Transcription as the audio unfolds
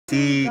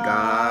mighty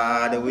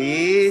God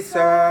we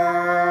serve.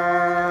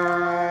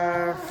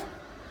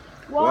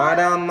 What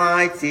a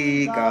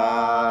mighty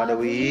God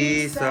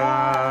we serve.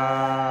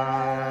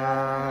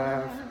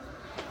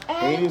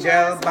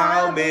 Angels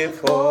bow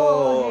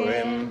before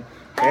him,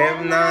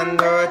 heaven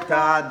and earth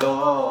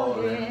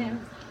adore him.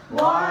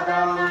 What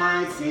a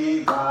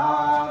mighty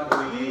God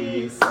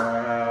we serve.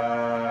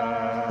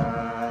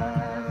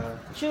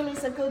 Truly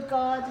is a good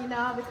God,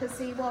 because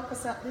he woke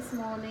us up this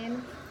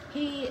morning.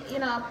 He,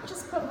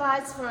 just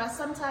provides for us.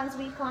 Sometimes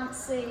we can't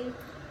see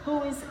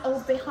who is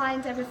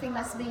behind everything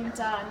that's being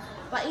done.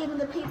 But even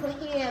the people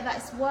here that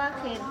is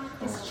working,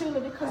 it's truly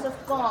because of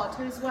God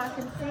who is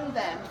working through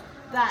them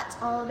that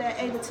they're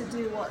able to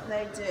do what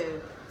they do.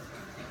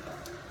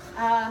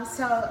 Can you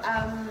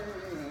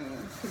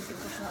think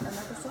of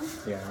another song?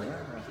 Yeah.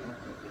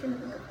 Can you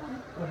think of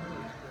one?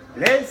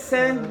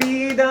 Blessed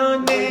be the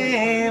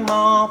name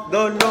of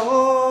the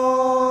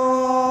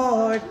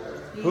Lord,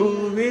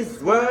 who is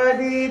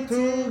worthy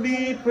to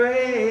be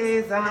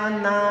praised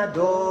and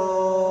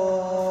adored.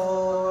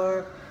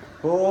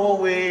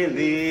 Oh, we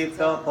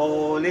lift up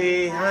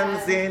holy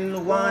hands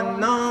in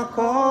one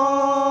accord,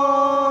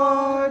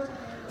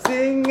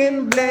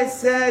 singing,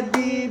 blessed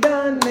be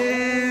the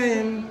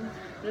name,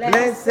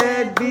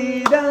 blessed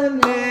be the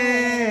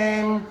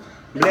name,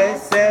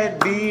 blessed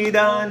be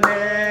the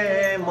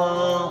name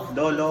of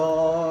the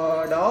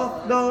Lord,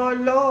 of the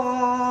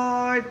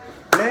Lord.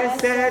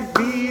 Blessed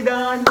be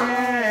the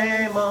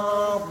name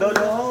of the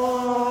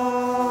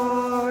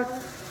Lord,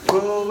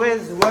 who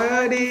is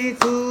worthy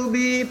to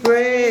be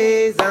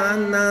praised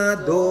and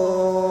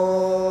adored.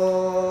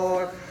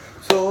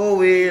 So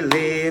we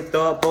lift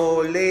up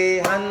holy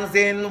hands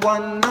in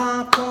one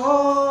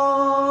accord,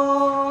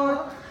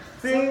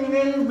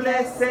 singing,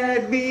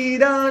 blessed be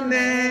the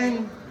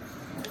name,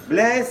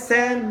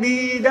 blessed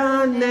be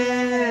the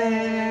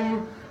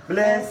name,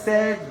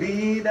 blessed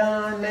be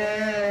the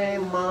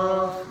name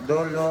of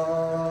the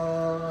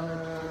Lord.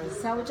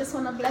 So we just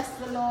want to bless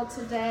the Lord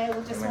today.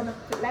 We just want to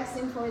bless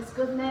him for his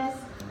goodness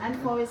and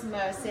for his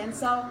mercy. And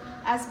so,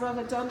 as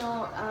Brother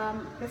Donald,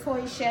 before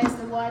he shares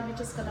the word, we're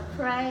just going to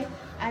pray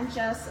and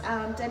just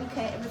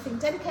dedicate everything,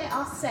 dedicate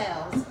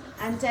ourselves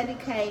and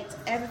dedicate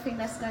everything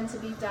that's going to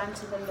be done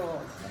to the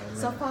Lord. Amen.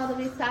 So Father,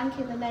 we thank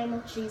you in the name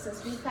of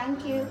Jesus. We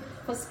thank you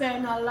for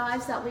sparing our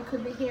lives that we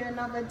could be here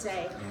another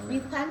day. Amen. We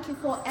thank you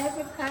for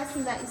every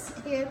person that is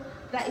here,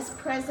 that is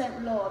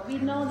present, Lord. We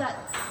know that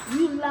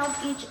you love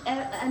each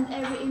and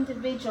every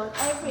individual.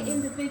 Every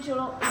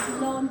individual is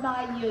known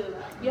by you.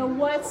 Your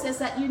word says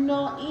that you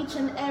know each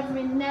and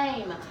every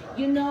name.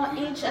 You know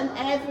each and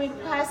every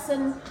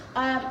person,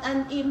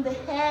 and even the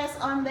hairs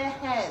on their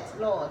heads,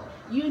 Lord.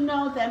 You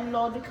know them,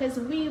 Lord, because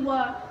we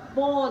were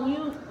born.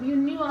 You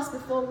knew us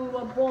before we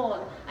were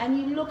born, and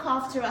you look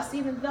after us,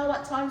 even though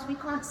at times we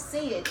can't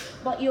see it,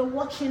 but you're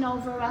watching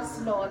over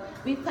us, Lord.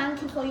 We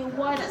thank you for your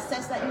word that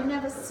says that you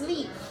never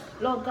sleep,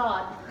 Lord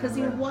God, because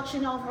you're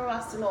watching over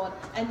us, Lord,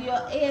 and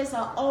your ears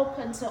are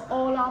open to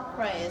all our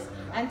prayers.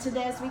 And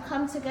today as we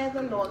come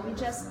together, Lord, we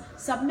just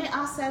submit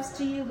ourselves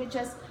to you. We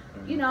just,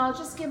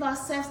 just give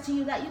ourselves to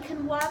you, that you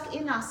can work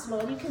in us,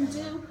 Lord. You can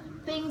do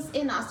things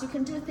in us. You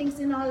can do things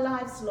in our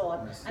lives, Lord.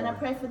 Yes, and I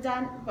pray for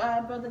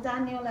Brother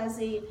Daniel as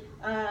he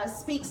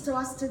speaks to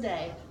us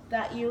today,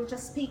 that you'll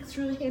just speak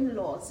through him,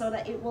 Lord, so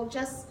that it will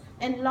just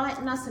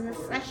enlighten us and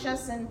refresh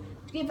us and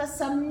give us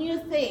some new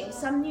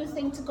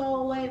thing to go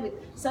away with,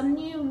 some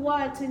new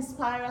word to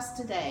inspire us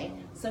today.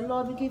 So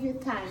Lord, we give you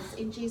thanks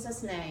in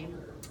Jesus' name.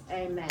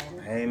 Amen.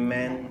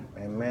 Amen.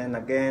 Amen.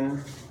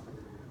 Again,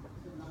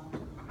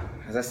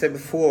 as I said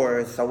before,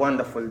 it's a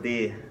wonderful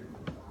day.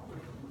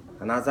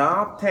 And as I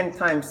often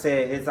times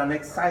say, it's an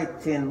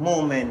exciting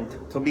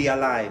moment to be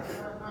alive.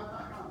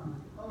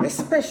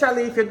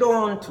 Especially if you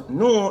don't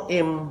know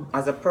him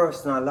as a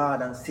personal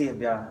Lord and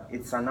Savior,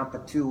 it's an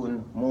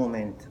opportune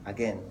moment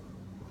again.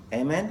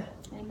 Amen?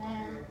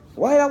 Amen.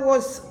 While I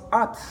was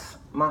at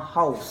my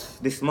house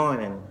this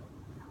morning,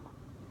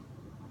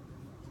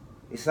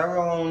 it's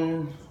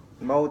around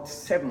about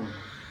 7,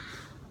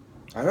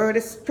 I heard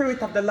the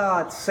Spirit of the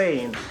Lord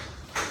saying,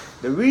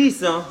 the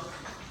reason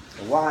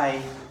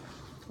why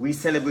we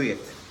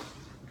celebrate.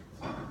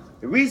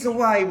 The reason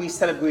why we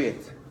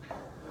celebrate.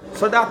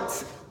 So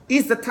that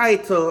is the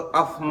title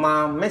of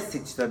my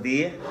message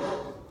today.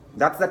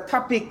 That's the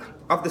topic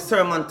of the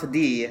sermon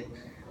today.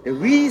 The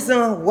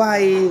reason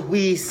why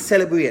we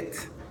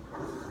celebrate.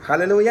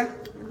 Hallelujah.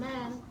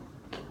 Amen.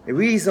 The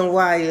reason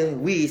why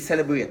we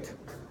celebrate.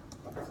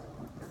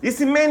 You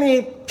see,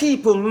 many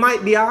people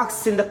might be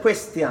asking the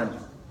question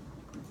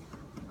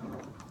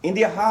in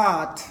their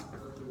heart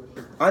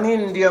and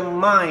in their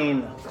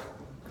mind,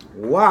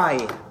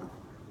 why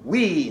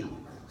we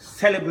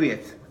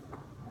celebrate,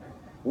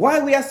 why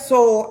we are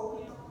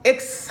so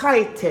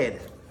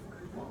excited,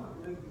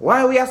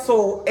 why we are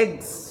so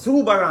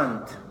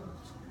exuberant,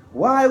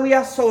 why we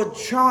are so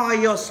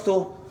joyous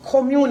to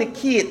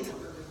communicate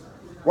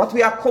what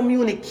we are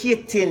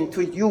communicating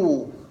to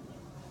you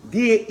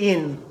day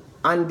in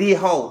and day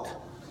out.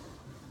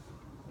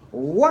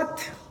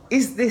 What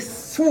is the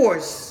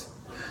source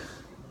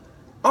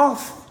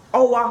of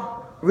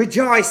our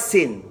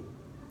rejoicing,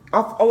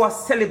 of our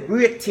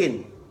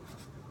celebrating.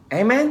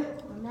 Amen?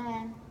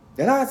 Amen.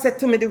 The Lord said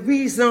to me the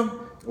reason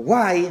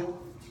why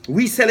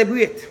we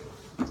celebrate.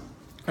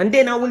 And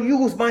then I will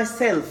use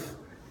myself,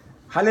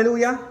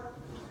 hallelujah,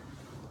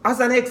 as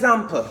an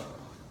example.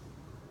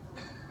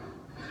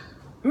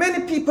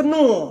 Many people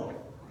know,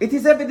 it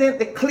is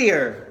evidently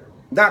clear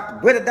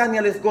that Brother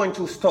Daniel is going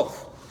through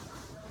stuff.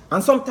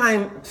 And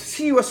sometimes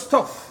serious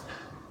stuff.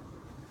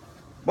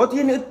 But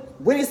you know,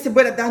 when you see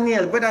Brother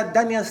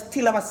Daniel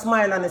still have a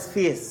smile on his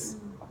face.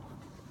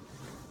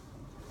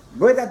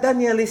 Brother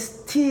Daniel is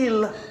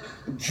still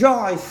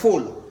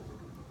joyful.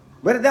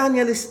 Brother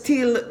Daniel is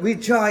still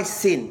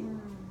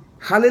rejoicing.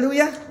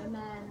 Hallelujah.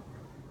 Amen.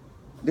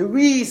 The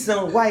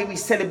reason why we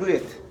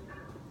celebrate.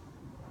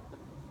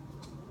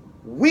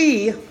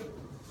 We,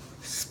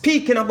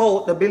 speaking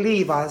about the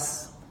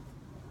believers,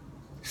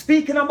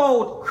 speaking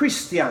about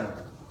Christian,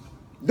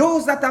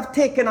 those that have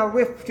taken a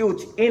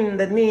refuge in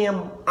the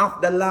name of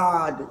the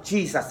Lord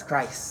Jesus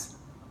Christ.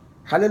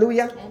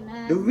 Hallelujah.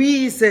 Amen. The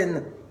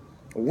reason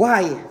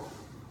why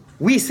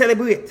we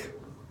celebrate.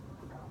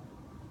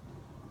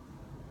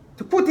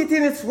 To put it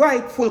in its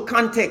rightful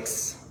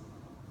context,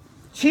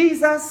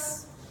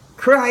 Jesus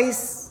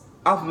Christ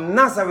of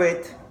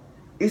Nazareth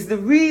is the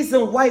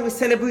reason why we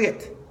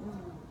celebrate.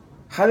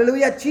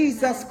 Hallelujah.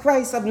 Jesus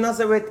Christ of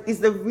Nazareth is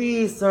the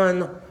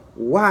reason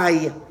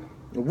why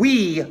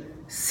we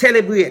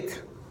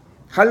celebrate.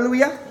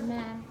 Hallelujah.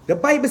 Amen. The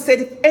Bible said,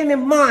 if any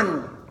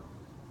man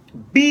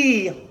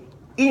be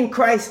in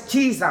Christ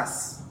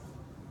Jesus,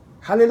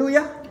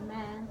 hallelujah,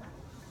 Amen.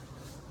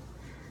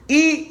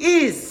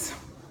 he is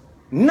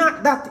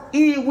not that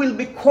he will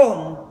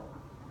become,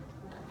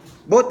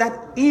 but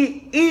that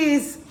he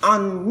is a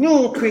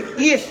new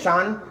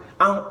creation,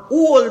 and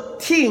all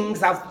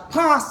things have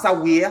passed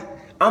away,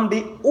 and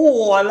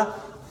behold,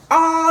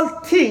 all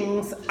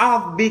things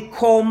have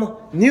become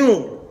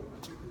new.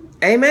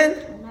 Amen?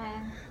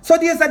 Amen. So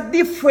there's a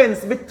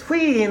difference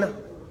between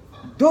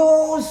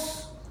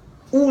those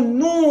who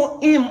know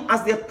him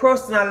as their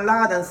personal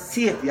Lord and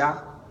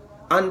Savior,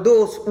 and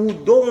those who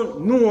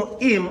don't know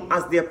him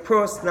as their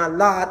personal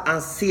Lord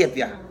and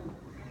Savior.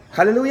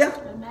 Hallelujah.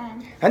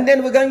 Amen. And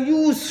then we're going to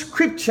use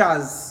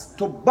scriptures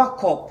to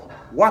back up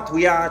what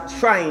we are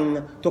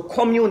trying to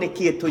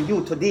communicate to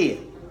you today.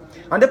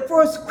 And the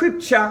first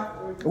scripture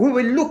we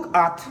will look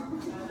at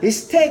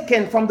is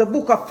taken from the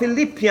book of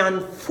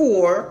Philippians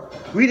 4,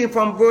 reading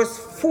from verse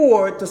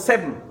 4 to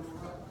 7.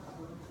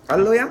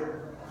 Hallelujah.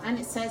 And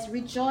it says,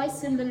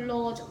 rejoice in the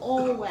Lord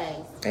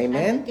always.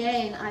 Amen. And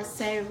again I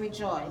say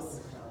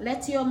rejoice.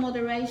 Let your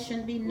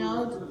moderation be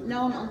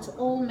known unto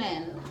all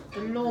men.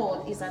 The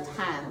Lord is at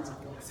hand.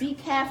 Be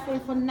careful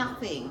for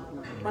nothing,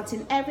 but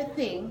in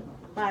everything,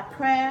 by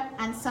prayer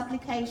and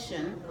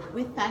supplication,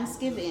 with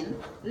thanksgiving,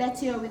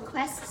 let your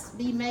requests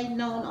be made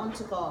known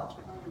unto God.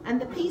 And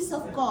the peace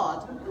of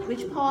God,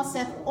 which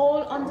passeth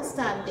all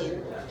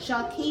understanding,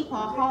 shall keep your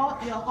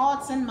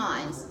hearts and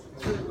minds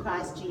through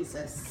Christ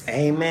Jesus.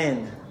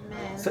 Amen.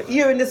 Amen. So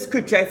here in the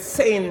scripture it's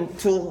saying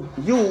to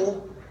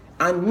you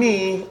and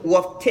me who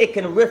have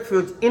taken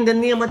refuge in the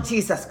name of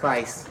Jesus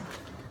Christ,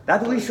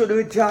 that we should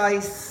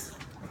rejoice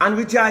and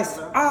rejoice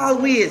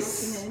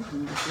always.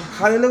 Amen.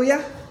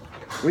 Hallelujah.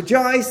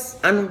 Rejoice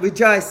and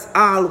rejoice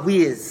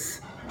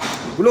always.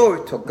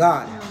 Glory to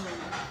God.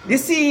 You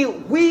see,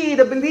 we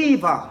the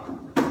believer,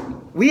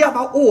 we have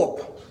a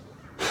hope.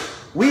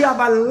 We have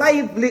a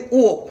lively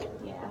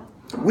hope. Yeah.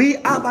 We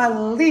have a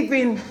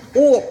living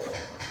hope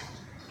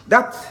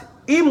that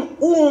in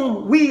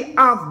whom we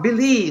have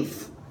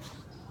believed,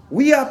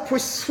 we are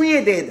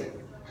persuaded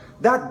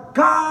that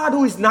God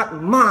who is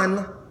not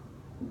man,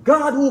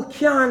 God who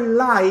can't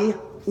lie,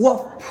 who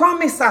have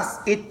promised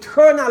us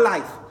eternal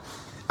life,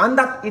 and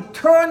that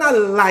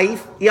eternal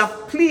life he has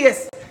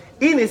placed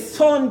in his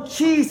son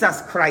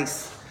Jesus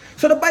Christ.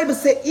 So the Bible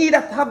says, he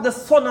that have the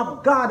Son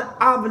of God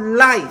have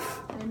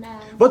life.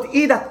 Amen. But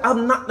he that have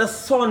not the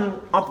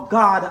Son of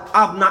God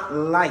have not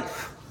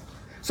life.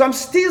 So I'm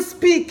still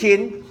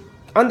speaking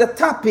on the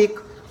topic,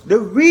 the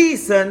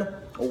reason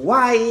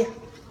why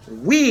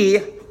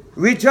we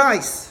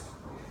rejoice.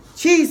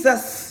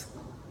 Jesus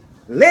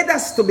led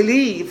us to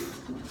believe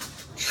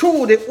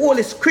through the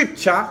Holy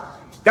Scripture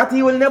that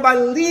he will never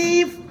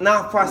leave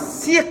nor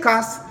forsake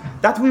us,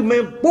 that we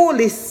may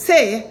boldly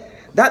say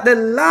that the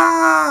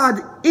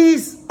Lord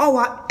is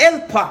our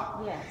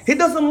helper. Yes. It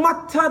doesn't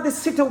matter the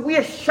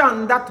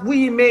situation that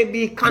we may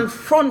be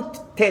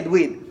confronted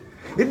with.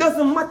 It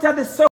doesn't matter the